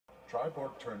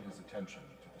Tri-Borg turned his attention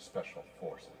to the Special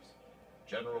Forces.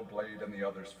 General Blade and the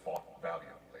others fought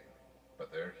valiantly,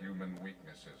 but their human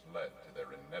weaknesses led to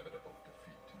their inevitable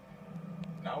defeat.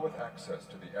 Now with access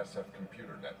to the SF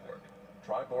computer network,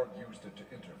 Tri-Borg used it to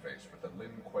interface with the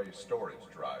Lin Kuei storage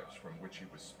drives from which he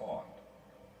was spawned.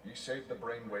 He saved the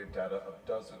brainwave data of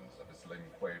dozens of his Lin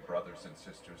Kuei brothers and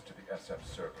sisters to the SF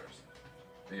servers.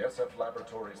 The SF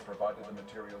laboratories provided the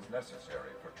materials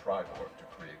necessary for Tri-Borg to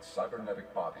create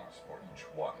cybernetic bodies for each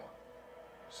one.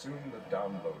 Soon the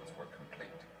downloads were complete.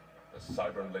 The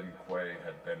Cyber Lin Kuei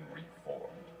had been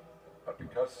reformed. But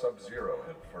because Sub-Zero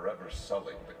had forever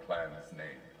sullied the clan's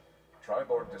name,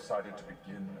 Tri-Borg decided to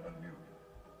begin anew.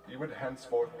 He would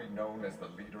henceforth be known as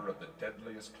the leader of the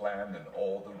deadliest clan in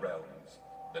all the realms,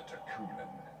 the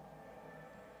Takunin.